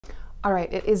All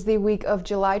right, it is the week of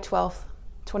July 12th,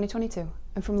 2022.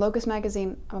 And from Locus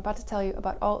Magazine, I'm about to tell you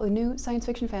about all the new science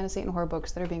fiction, fantasy, and horror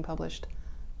books that are being published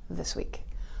this week.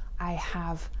 I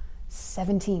have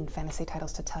 17 fantasy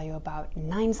titles to tell you about,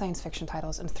 9 science fiction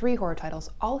titles, and 3 horror titles,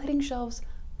 all hitting shelves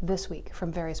this week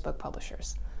from various book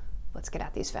publishers. Let's get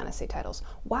at these fantasy titles.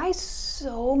 Why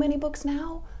so many books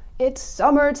now? It's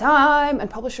summertime,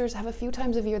 and publishers have a few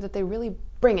times of year that they really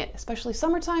bring it, especially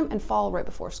summertime and fall right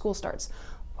before school starts.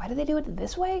 Why do they do it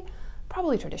this way?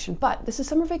 Probably tradition, but this is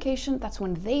summer vacation. That's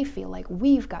when they feel like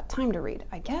we've got time to read,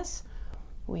 I guess.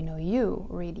 We know you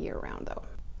read year-round, though.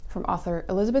 From author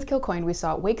Elizabeth Kilcoyne, we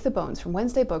saw Wake the Bones from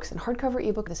Wednesday Books in hardcover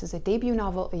ebook. This is a debut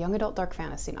novel, a young adult dark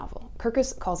fantasy novel.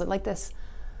 Kirkus calls it like this: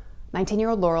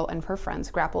 19-year-old Laurel and her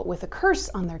friends grapple with a curse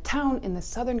on their town in the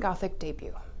Southern Gothic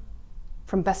debut.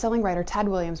 From best-selling writer Tad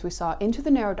Williams, we saw Into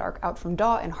the Narrow Dark out from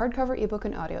Daw in hardcover ebook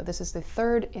and audio. This is the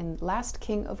third in Last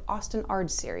King of Austin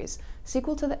Ard's series,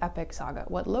 sequel to the epic saga,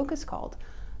 what Locus called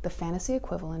the fantasy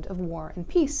equivalent of War and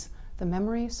Peace, the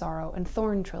Memory, Sorrow, and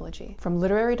Thorn trilogy. From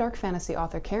literary dark fantasy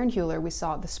author Karen Heuler, we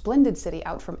saw The Splendid City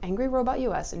out from Angry Robot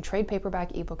US in trade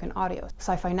paperback, ebook, and audio.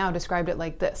 Sci-Fi Now described it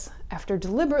like this: after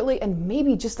deliberately and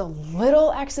maybe just a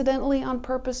little accidentally on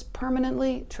purpose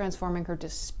permanently transforming her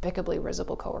despicably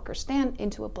risible coworker Stan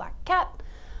into a black cat,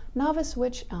 novice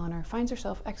witch Eleanor finds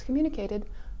herself excommunicated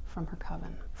from her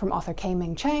coven. From author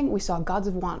K-Ming Chang, we saw Gods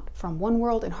of Want from One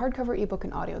World in hardcover, ebook,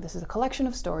 and audio. This is a collection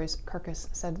of stories. Kirkus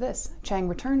said this: Chang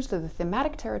returns to the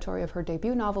thematic territory of her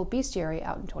debut novel Bestiary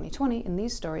out in 2020 in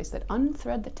these stories that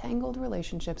unthread the tangled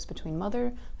relationships between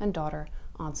mother and daughter,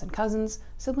 aunts and cousins,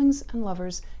 siblings and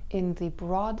lovers in the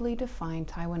broadly defined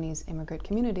Taiwanese immigrant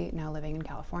community now living in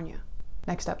California.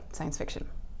 Next up, science fiction.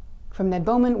 From Ned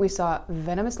Beauman, we saw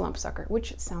Venomous Lumpsucker,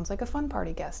 which sounds like a fun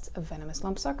party guest. A venomous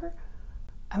lumpsucker?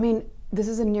 I mean, this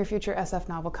is a near-future SF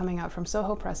novel coming out from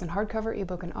Soho Press in hardcover,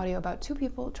 ebook, and audio about 2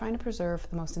 people trying to preserve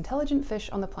the most intelligent fish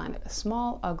on the planet, a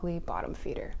small, ugly bottom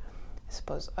feeder. I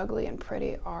suppose ugly and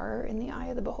pretty are in the eye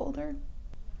of the beholder.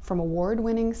 From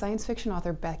award-winning science fiction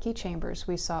author Becky Chambers,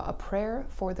 we saw A Prayer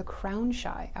for the Crown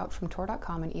Shy out from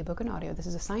Tor.com in ebook and audio. This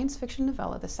is a science fiction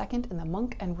novella, the second in the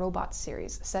Monk and Robots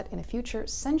series, set in a future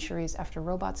centuries after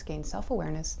robots gained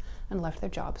self-awareness and left their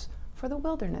jobs for the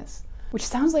wilderness. Which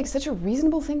sounds like such a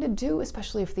reasonable thing to do,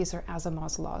 especially if these are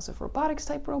Asimov's laws of robotics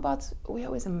type robots. We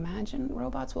always imagine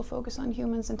robots will focus on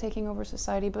humans and taking over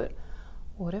society, but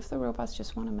what if the robots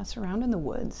just want to mess around in the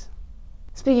woods?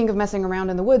 Speaking of messing around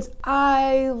in the woods,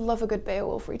 I love a good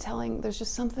Beowulf retelling. There's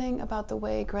just something about the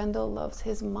way Grendel loves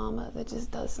his mama that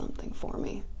just does something for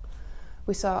me.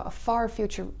 We saw a far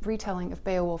future retelling of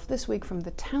Beowulf this week from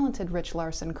the talented Rich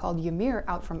Larson called Ymir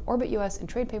out from Orbit US in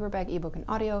trade paperback, ebook, and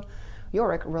audio.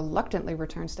 Yorick reluctantly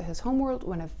returns to his homeworld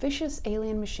when a vicious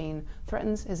alien machine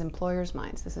threatens his employer's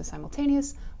minds. This is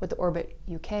simultaneous with the Orbit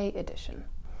UK edition.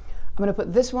 I'm going to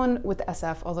put this one with the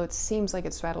SF, although it seems like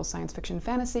it straddles science fiction and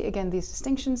fantasy. Again, these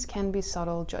distinctions can be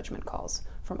subtle judgment calls.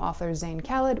 From author Zain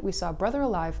Khalid, we saw Brother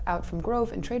Alive out from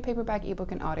Grove in trade paperback,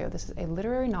 ebook, and audio. This is a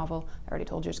literary novel, I already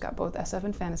told you it's got both SF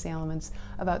and fantasy elements,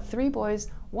 about 3 boys,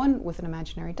 one with an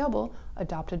imaginary double,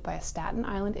 adopted by a Staten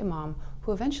Island imam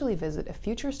who eventually visit a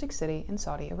futuristic city in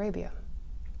Saudi Arabia.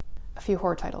 A few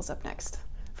horror titles up next.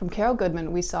 From Carol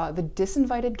Goodman, we saw The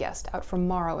Disinvited Guest out from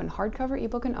Morrow in hardcover,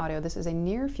 ebook, and audio. This is a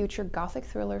near-future gothic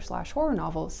thriller / horror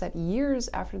novel set years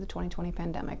after the 2020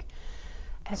 pandemic.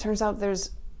 And it turns out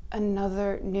there's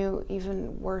another new,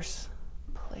 even worse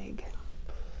plague.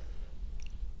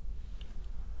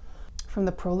 From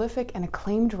the prolific and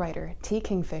acclaimed writer T.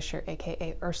 Kingfisher,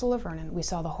 aka Ursula Vernon, we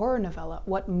saw the horror novella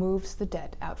What Moves the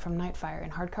Dead out from Nightfire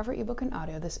in hardcover, ebook, and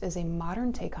audio. This is a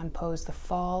modern take on Poe's The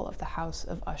Fall of the House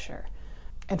of Usher.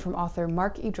 And from author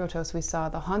Mark E. Drotos, we saw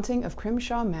The Haunting of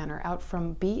Crimshaw Manor out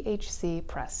from BHC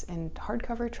Press in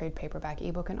hardcover, trade paperback,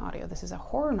 ebook, and audio. This is a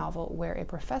horror novel where a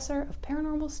professor of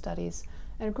paranormal studies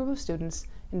and a group of students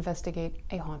investigate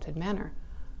a haunted manor.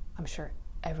 I'm sure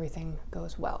everything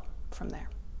goes well from there.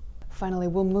 Finally,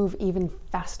 we'll move even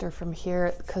faster from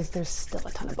here because there's still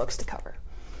a ton of books to cover.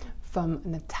 From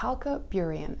Natalka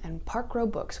Burian and Park Row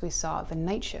Books, we saw The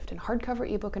Night Shift in hardcover,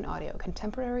 ebook, and audio,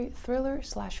 contemporary thriller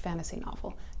 / fantasy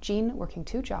novel. Jean, working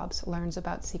 2 jobs, learns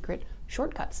about secret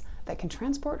shortcuts that can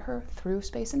transport her through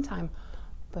space and time,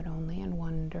 but only in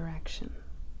one direction.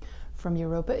 From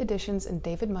Europa Editions and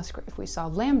David Musgrave, we saw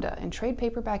Lambda in trade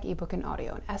paperback, ebook, and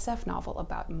audio, an SF novel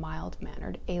about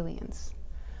mild-mannered aliens.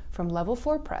 From Level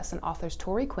 4 Press and authors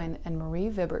Tori Quinn and Marie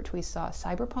Vibert, we saw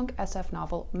cyberpunk SF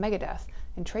novel Megadeth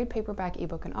in trade paperback,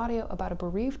 ebook, and audio about a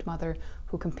bereaved mother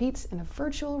who competes in a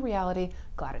virtual reality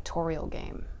gladiatorial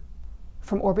game.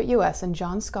 From Orbit US and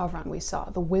John Scavron, we saw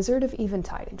The Wizard of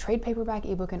Eventide in trade paperback,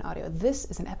 ebook, and audio. This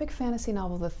is an epic fantasy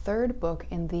novel, the third book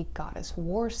in the Goddess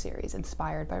War series,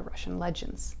 inspired by Russian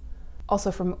legends.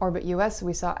 Also from Orbit US,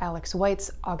 we saw Alex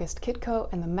White's August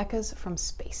Kitco and the Mechas from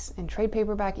Space in trade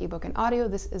paperback, ebook, and audio.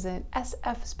 This is an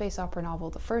SF space opera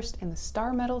novel, the first in the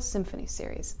Star Metal Symphony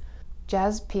series.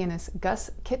 Jazz pianist Gus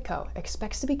Kitco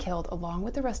expects to be killed along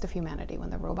with the rest of humanity when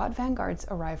the robot vanguards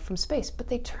arrive from space, but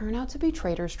they turn out to be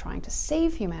traitors trying to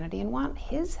save humanity and want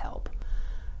his help.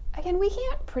 Again, we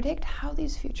can't predict how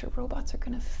these future robots are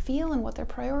going to feel and what their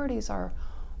priorities are.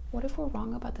 What if we're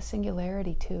wrong about the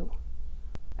singularity too?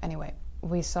 Anyway,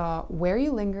 we saw Where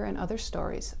You Linger and Other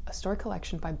Stories, a story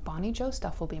collection by Bonnie Jo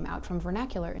Stufflebeam, out from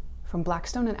Vernacular. From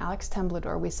Blackstone and Alex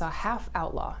Temblador, we saw Half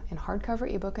Outlaw in hardcover,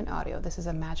 ebook, and audio. This is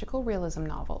a magical realism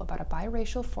novel about a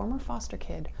biracial former foster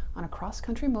kid on a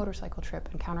cross-country motorcycle trip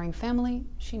encountering family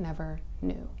she never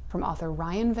knew. From author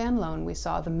Ryan Van Loan, we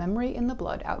saw The Memory in the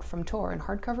Blood, out from Tor in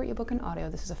hardcover, ebook, and audio.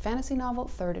 This is a fantasy novel,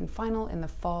 third and final in the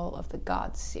Fall of the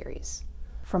Gods series.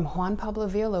 From Juan Pablo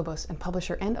Villalobos and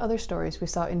publisher And Other Stories, we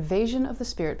saw Invasion of the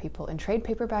Spirit People in trade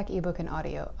paperback, ebook, and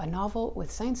audio, a novel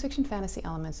with science fiction fantasy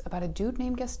elements about a dude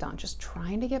named Gaston just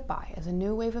trying to get by as a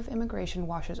new wave of immigration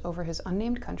washes over his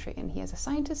unnamed country, and he has a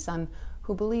scientist son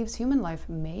who believes human life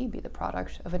may be the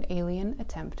product of an alien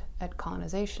attempt at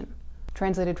colonization.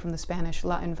 Translated from the Spanish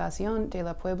La Invasión de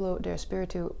la Pueblo de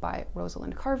Espíritu by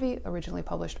Rosalind Carvey, originally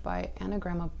published by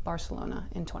Anagrama Barcelona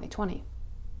in 2020.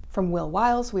 From Will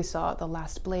Wiles, we saw The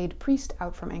Last Blade Priest,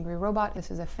 out from Angry Robot.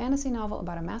 This is a fantasy novel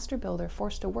about a master builder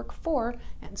forced to work for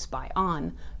and spy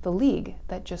on the League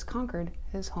that just conquered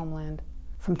his homeland.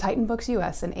 From Titan Books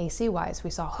US and AC Wise, we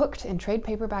saw Hooked in trade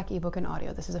paperback, ebook, and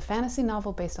audio. This is a fantasy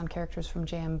novel based on characters from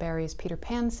J.M. Barrie's Peter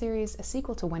Pan series, a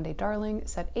sequel to Wendy Darling,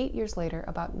 set 8 years later,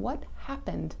 about what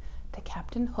happened to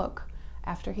Captain Hook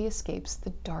after he escapes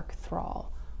the dark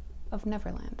thrall of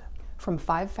Neverland. From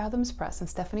 5 Fathoms Press and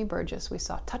Stephanie Burgess, we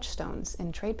saw Touchstones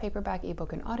in trade paperback,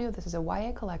 ebook, and audio. This is a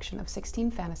YA collection of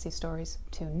 16 fantasy stories,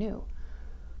 2 new.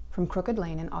 From Crooked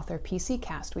Lane and author PC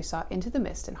Cast, we saw Into the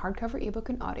Mist in hardcover, ebook,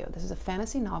 and audio. This is a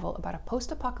fantasy novel about a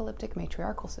post-apocalyptic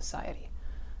matriarchal society.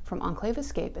 From Enclave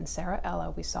Escape and Sarah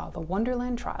Ella, we saw The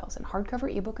Wonderland Trials in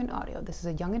hardcover, ebook, and audio. This is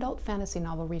a young adult fantasy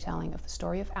novel retelling of the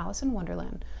story of Alice in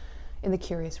Wonderland in the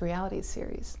Curious Realities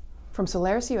series. From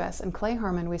Solaris US and Clay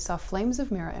Harmon, we saw Flames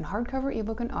of Mira in hardcover,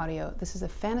 ebook, and audio. This is a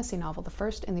fantasy novel, the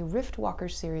first in the Rift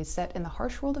Walkers series, set in the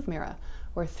harsh world of Mira,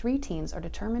 where 3 teens are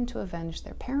determined to avenge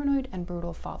their paranoid and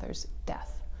brutal father's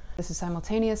death. This is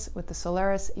simultaneous with the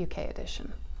Solaris UK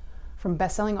edition. From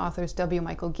best-selling authors W.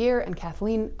 Michael Gear and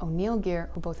Kathleen O'Neill Gear,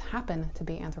 who both happen to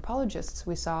be anthropologists,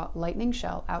 we saw Lightning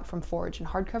Shell, out from Forge in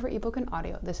hardcover, ebook, and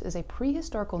audio. This is a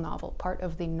prehistorical novel, part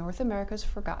of the North America's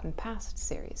Forgotten Past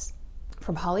series.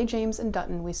 From Holly James and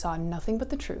Dutton, we saw Nothing But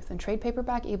the Truth in trade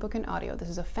paperback, ebook, and audio. This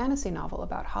is a fantasy novel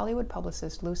about Hollywood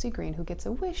publicist Lucy Green, who gets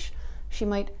a wish she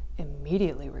might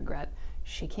immediately regret.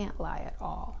 She can't lie at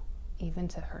all, even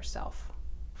to herself.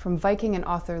 From Viking and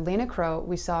author Lena Crow,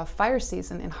 we saw Fire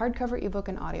Season in hardcover, ebook,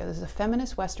 and audio. This is a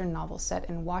feminist Western novel set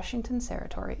in Washington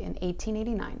Territory in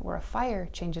 1889, where a fire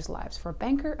changes lives for a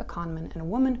banker, a conman, and a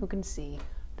woman who can see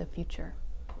the future.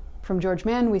 From George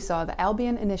Mann, we saw The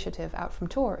Albion Initiative, out from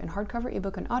Tor in hardcover,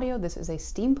 ebook, and audio. This is a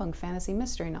steampunk fantasy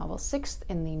mystery novel, 6th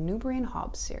in the Newbury &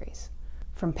 Hobbs series.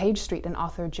 From Page Street and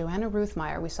author Joanna Ruth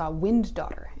Meyer, we saw Wind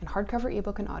Daughter in hardcover,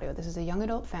 ebook, and audio. This is a young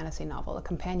adult fantasy novel, a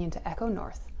companion to Echo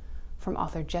North. From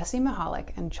author Jesse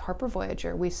Mihalik and Harper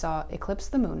Voyager, we saw Eclipse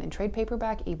the Moon in trade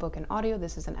paperback, ebook, and audio.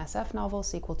 This is an SF novel,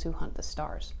 sequel to Hunt the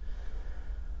Stars.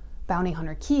 Bounty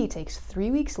Hunter Key takes 3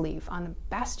 weeks leave on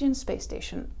Bastion Space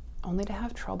Station, only to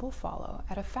have trouble follow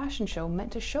at a fashion show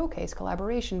meant to showcase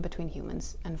collaboration between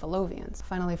humans and Velovians.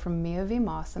 Finally, from Mia V.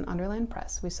 Moss and Underland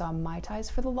Press, we saw My Ties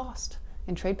for the Lost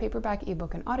in trade paperback,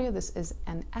 ebook, and audio. This is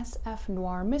an SF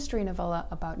noir mystery novella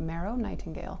about Marrow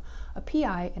Nightingale, a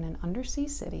PI in an undersea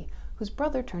city whose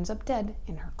brother turns up dead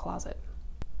in her closet.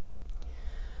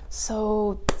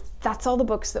 So that's all the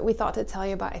books that we thought to tell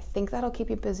you about. I think that'll keep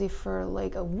you busy for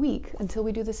like a week until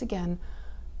we do this again.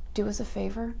 Do us a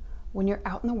favor. When you're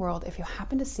out in the world, if you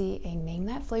happen to see a Name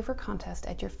That Flavor contest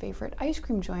at your favorite ice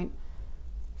cream joint,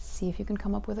 see if you can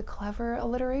come up with a clever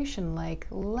alliteration like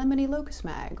Lemony Locus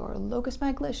Mag or Locus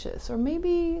Maglicious, or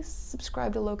maybe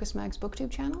subscribe to Locus Mag's BookTube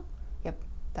channel. Yep,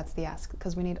 that's the ask,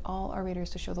 because we need all our readers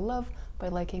to show the love by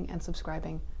liking and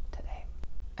subscribing today.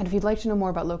 And if you'd like to know more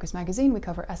about Locus Magazine, we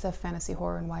cover SF, fantasy,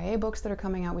 horror, and YA books that are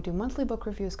coming out. We do monthly book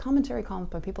reviews, commentary columns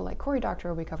by people like Cory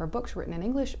Doctorow. We cover books written in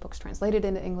English, books translated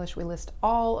into English. We list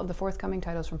all of the forthcoming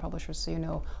titles from publishers so you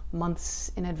know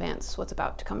months in advance what's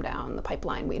about to come down the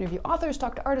pipeline. We interview authors,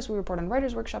 talk to artists, we report on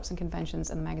writers' workshops and conventions,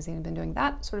 and the magazine has been doing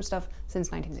that sort of stuff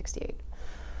since 1968.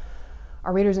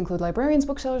 Our readers include librarians,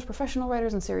 booksellers, professional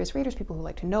writers, and serious readers, people who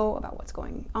like to know about what's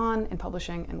going on in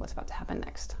publishing and what's about to happen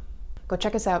next. Go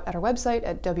check us out at our website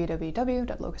at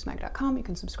www.locusmag.com. You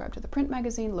can subscribe to the print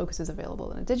magazine. Locus is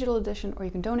available in a digital edition, or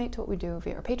you can donate to what we do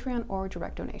via our Patreon or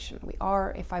direct donation. We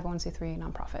are a 501c3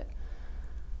 nonprofit.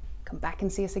 Come back and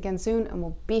see us again soon, and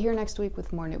we'll be here next week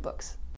with more new books.